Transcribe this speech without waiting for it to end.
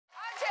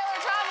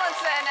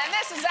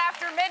This is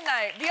After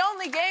Midnight, the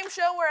only game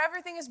show where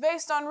everything is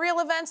based on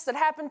real events that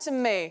happened to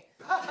me.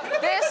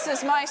 This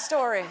is my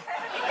story.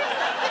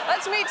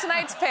 Let's meet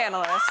tonight's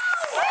panelists.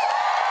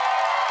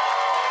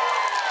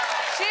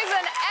 She's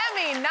an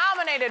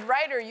Emmy-nominated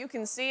writer you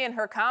can see in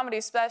her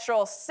comedy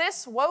special,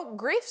 Cis Woke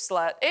Grief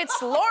Slut.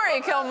 It's Lori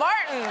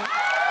Kilmartin.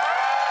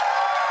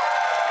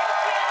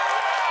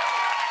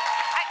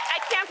 I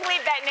can't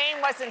believe that name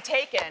wasn't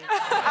taken.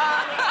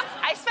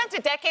 I spent a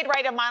decade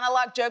writing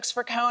monologue jokes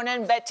for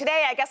Conan, but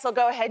today I guess I'll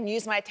go ahead and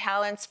use my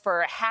talents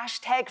for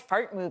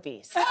 #fart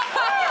movies.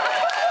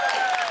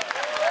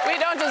 We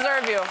don't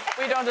deserve you.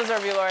 We don't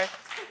deserve you, Lori.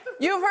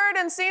 You've heard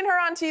and seen her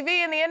on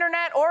TV and the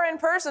internet or in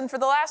person for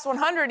the last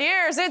 100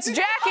 years. It's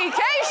Jackie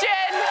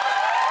Cation. I've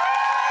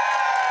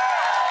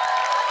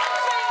been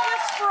saying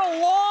this for a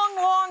long,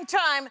 long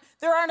time.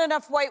 There aren't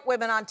enough white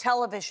women on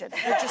television.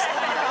 They're just...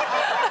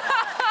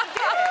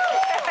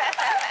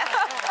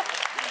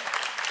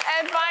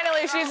 And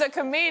finally, she's a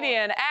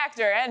comedian,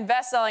 actor, and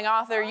best-selling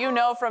author you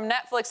know from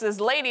Netflix's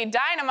Lady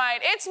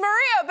Dynamite. It's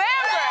Maria Bamford.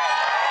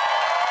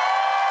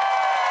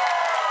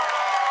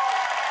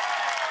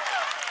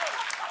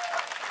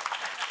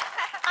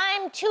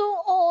 I'm too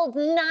old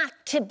not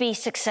to be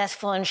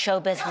successful in show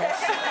business.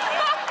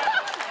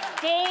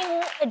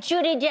 Dame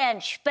Judi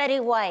Dench, Betty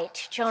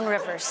White, Joan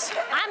Rivers.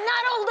 I'm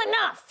not old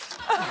enough.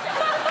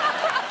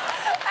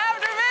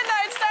 After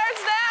Midnight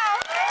starts now.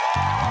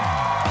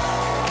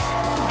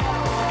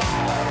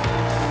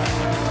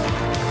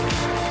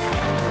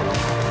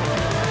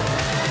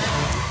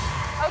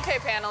 Okay,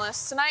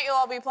 panelists, tonight you'll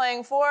all be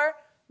playing for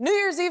New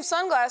Year's Eve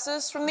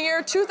sunglasses from the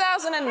year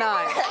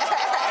 2009.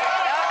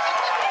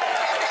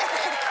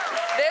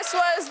 This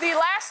was the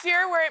last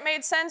year where it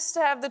made sense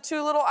to have the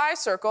two little eye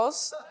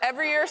circles.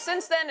 Every year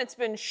since then, it's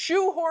been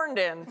shoehorned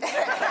in.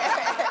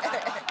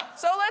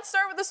 So let's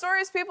start with the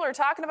stories people are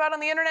talking about on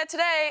the internet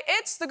today.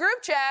 It's the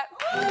group chat.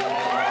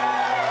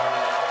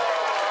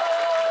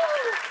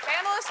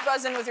 Panelists,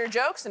 buzz in with your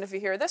jokes, and if you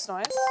hear this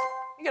noise,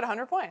 you get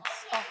 100 points.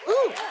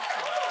 Ooh.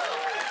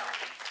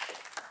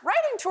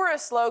 Writing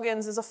tourist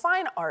slogans is a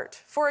fine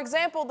art. For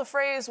example, the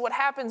phrase, "What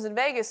happens in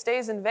Vegas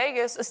stays in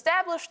Vegas,"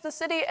 established the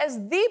city as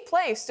the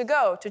place to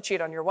go to cheat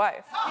on your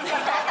wife.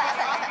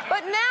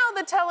 But now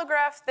the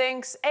Telegraph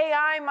thinks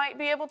AI might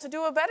be able to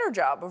do a better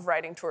job of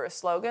writing tourist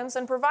slogans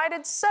and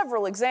provided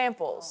several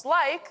examples,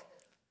 like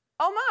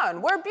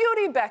Oman, where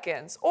beauty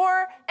beckons,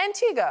 or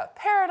Antigua,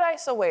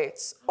 paradise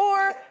awaits,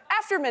 or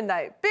After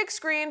Midnight, big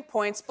screen,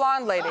 points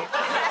blonde lady.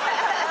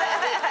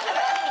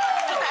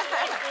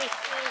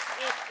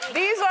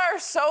 These are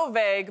so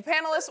vague.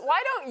 Panelists,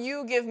 why don't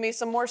you give me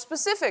some more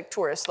specific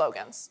tourist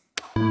slogans?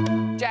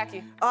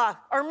 Jackie.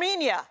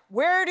 Armenia,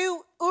 where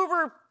do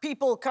Uber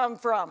people come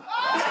from?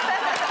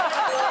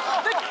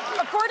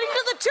 According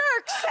to the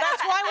Turks,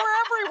 that's why we're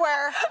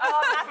everywhere.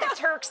 Oh, not the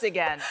Turks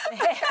again.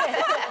 This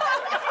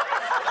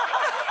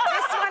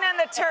one and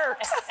the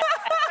Turks.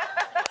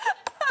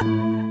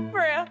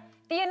 Maria.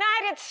 The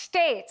United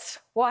States,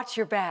 watch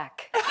your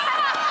back.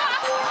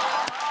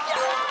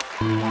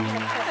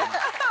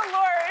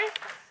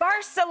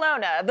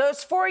 Barcelona,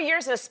 those 4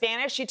 years of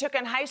Spanish you took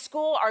in high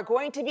school are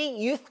going to be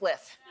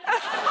youthless.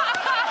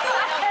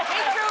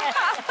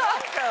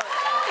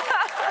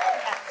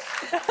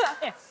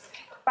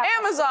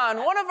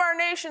 Amazon, one of our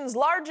nation's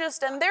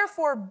largest and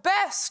therefore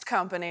best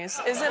companies,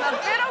 is in a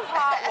bit of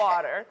hot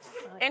water.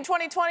 In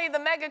 2020, the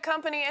mega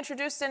company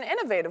introduced an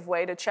innovative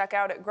way to check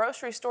out at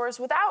grocery stores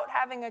without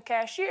having a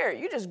cashier.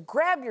 You just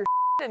grab your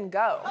and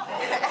go.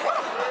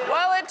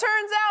 Well, it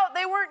turns out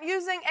they weren't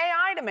using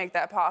AI to make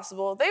that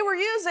possible. They were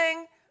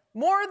using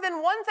more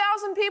than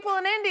 1,000 people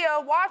in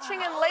India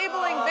watching and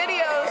labeling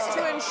videos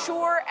to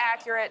ensure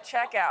accurate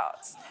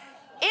checkouts.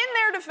 In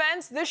their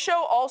defense, this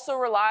show also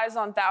relies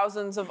on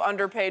thousands of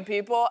underpaid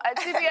people. At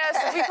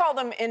CBS, we call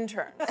them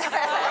interns.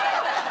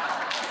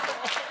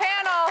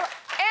 Panel,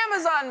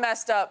 Amazon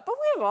messed up, but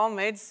we've all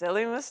made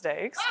silly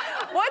mistakes.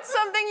 What's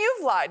something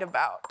you've lied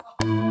about?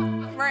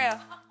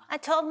 Maria. I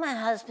told my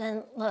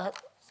husband,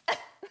 look,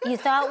 you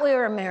thought we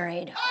were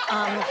married.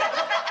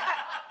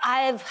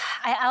 I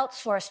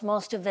outsourced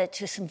most of it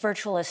to some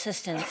virtual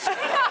assistants. That's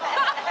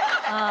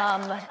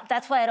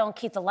why I don't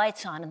keep the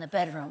lights on in the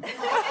bedroom.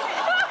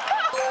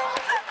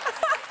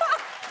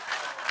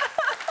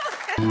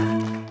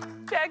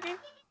 Jackie?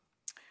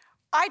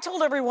 I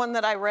told everyone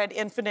that I read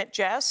Infinite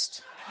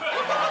Jest.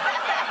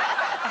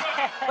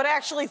 But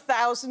actually,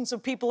 thousands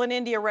of people in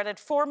India read it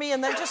for me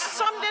and then just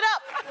summed it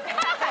up.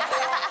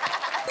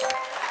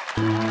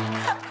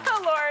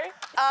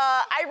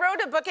 I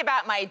wrote a book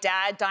about my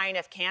dad dying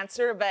of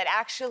cancer, but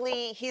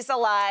actually, he's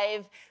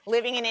alive,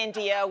 living in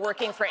India,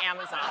 working for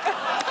Amazon.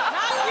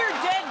 Not your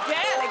dead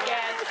dad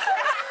again.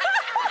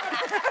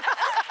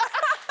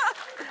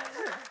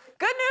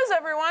 Good news,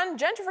 everyone.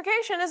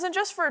 Gentrification isn't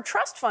just for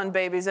trust fund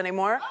babies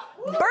anymore.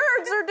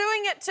 Birds are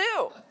doing it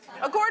too.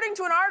 According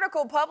to an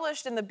article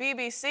published in the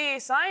BBC,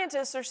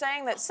 scientists are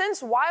saying that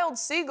since wild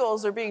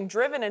seagulls are being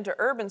driven into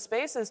urban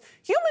spaces,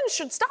 humans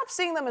should stop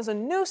seeing them as a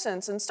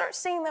nuisance and start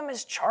seeing them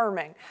as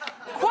charming.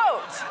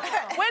 Quote,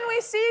 "When we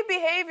we see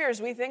behaviors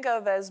we think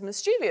of as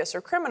mischievous or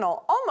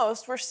criminal,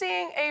 almost we're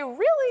seeing a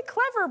really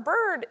clever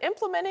bird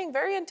implementing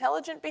very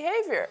intelligent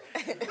behavior.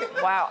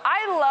 Wow,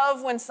 I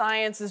love when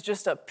science is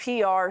just a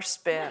PR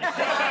spin.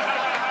 I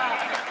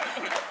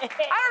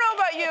don't know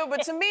about you,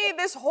 but to me,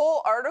 this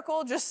whole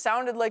article just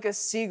sounded like a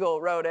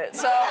seagull wrote it.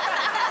 So,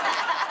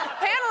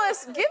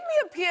 panelists, give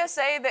me a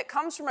PSA that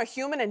comes from a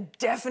human and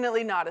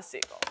definitely not a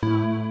seagull.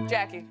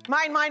 Jackie.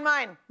 Mine.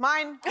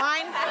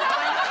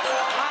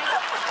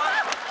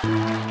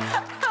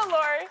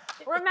 Lori.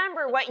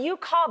 Remember, what you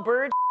call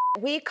bird,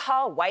 we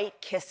call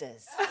white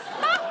kisses.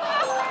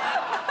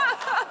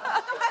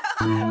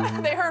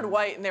 They heard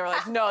white and they were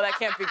like, no, that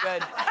can't be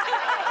good.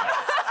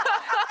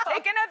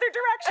 Take another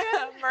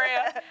direction.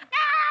 Maria.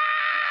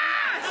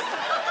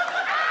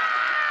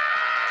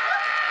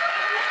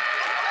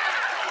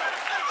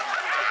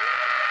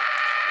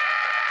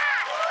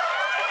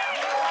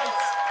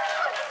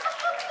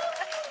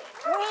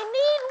 We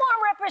need more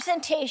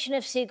representation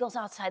of seagulls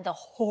outside the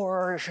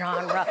horror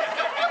genre.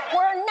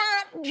 We're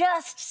not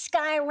just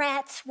sky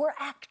rats, we're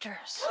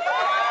actors.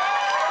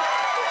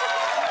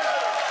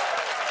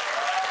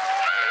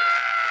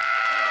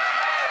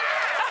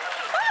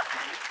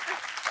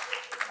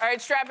 All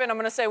right, strap in. I'm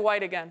going to say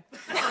white again.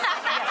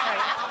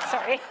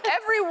 Sorry.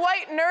 Every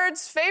white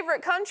nerd's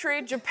favorite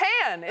country,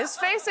 Japan, is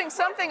facing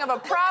something of a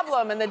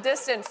problem in the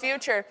distant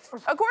future.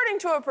 According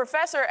to a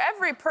professor,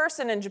 every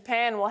person in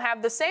Japan will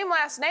have the same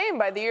last name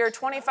by the year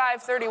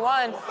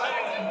 2531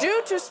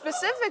 due to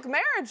specific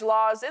marriage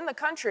laws in the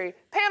country.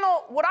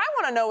 Panel, what I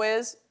want to know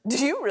is,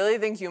 do you really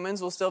think humans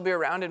will still be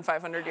around in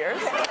 500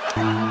 years?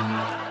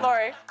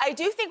 Lori? I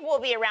do think we'll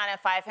be around in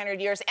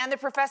 500 years. And the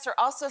professor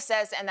also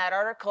says in that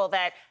article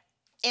that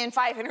in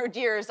 500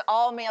 years,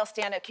 all male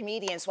stand-up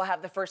comedians will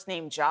have the first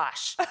name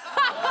Josh. I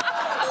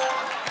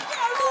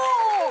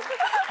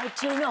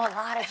do know a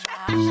lot of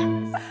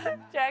Josh.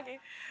 Jackie?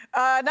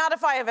 Not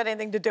if I have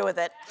anything to do with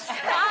it.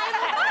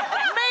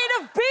 I'm made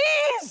of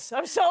bees!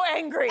 I'm so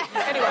angry.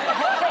 Anyway.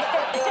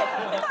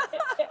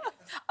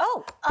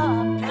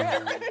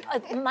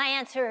 My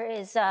answer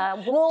is,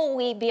 will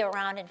we be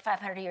around in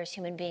 500 years,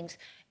 human beings?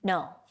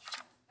 No.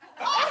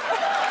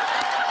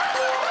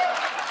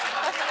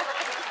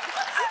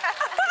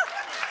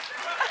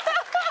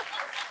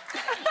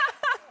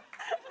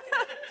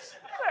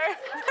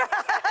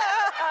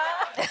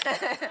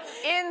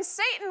 In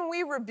Satan,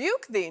 we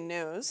rebuke thee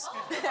news.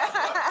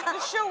 The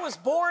show was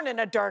born in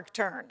a dark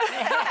turn.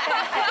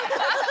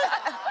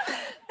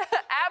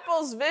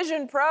 Apple's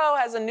Vision Pro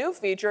has a new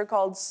feature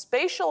called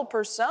Spatial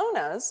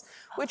Personas,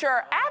 which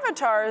are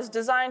avatars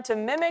designed to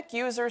mimic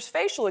users'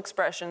 facial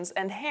expressions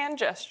and hand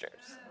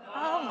gestures.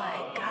 Oh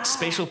my God.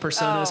 Spatial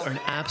personas are an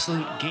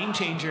absolute game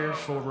changer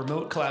for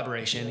remote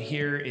collaboration.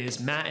 Here is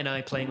Matt and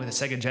I playing with a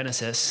Sega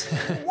Genesis.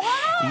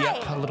 Why?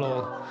 Yep, a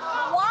little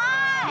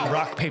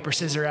rock, paper,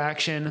 scissors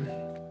action.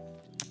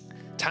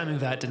 Timing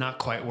of that did not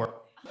quite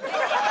work. Also,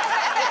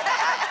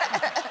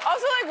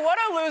 like, what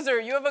a loser.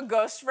 You have a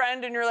ghost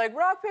friend and you're like,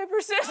 rock, paper,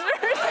 scissors.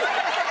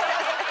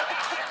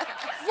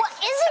 What,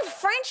 isn't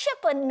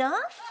friendship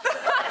enough?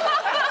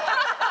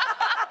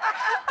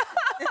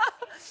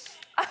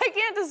 I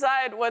can't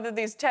decide whether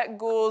these tech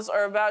ghouls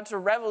are about to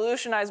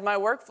revolutionize my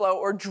workflow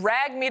or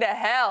drag me to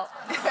hell.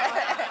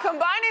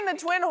 Combining the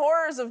twin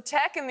horrors of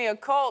tech and the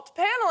occult,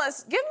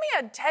 panelists, give me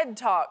a TED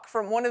Talk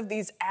from one of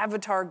these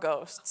avatar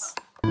ghosts.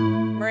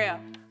 Maria.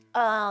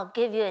 I'll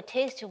give you a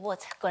taste of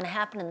what's going to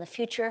happen in the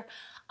future.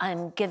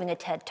 I'm giving a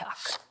TED Talk.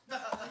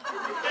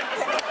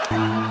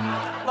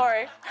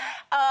 Lori.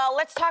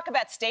 Let's talk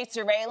about state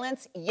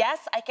surveillance.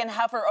 Yes, I can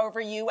hover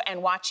over you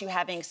and watch you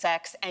having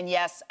sex, and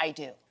yes, I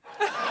do.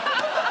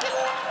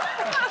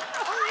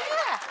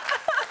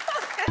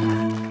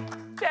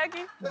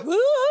 Jackie.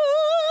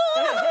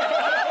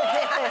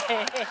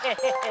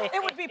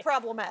 It would be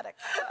problematic.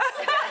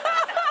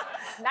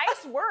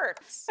 Nice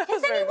works.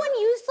 Has anyone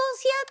used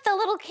those yet? The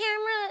little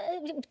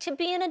camera to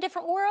be in a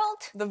different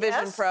world? The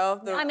Vision Pro.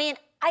 I mean,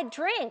 I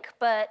drink,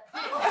 but...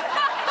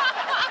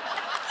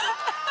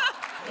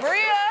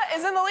 Maria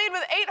is in the lead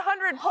with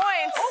 800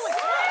 points. Holy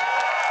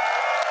crap.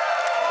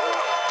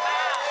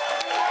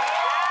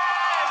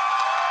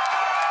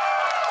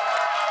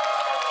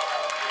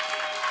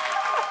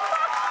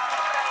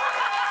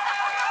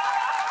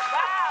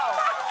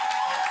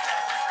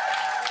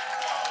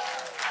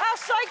 How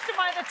psyched am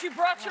I that you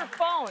brought your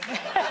phone?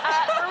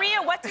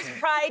 Maria, what does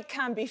pride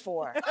come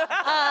before?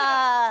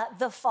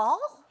 The Fall?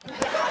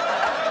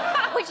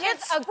 Which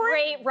is a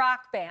great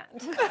rock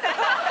band.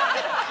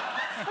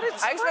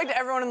 I expect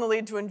everyone in the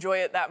lead to enjoy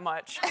it that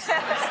much.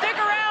 Stick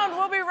around,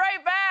 we'll be right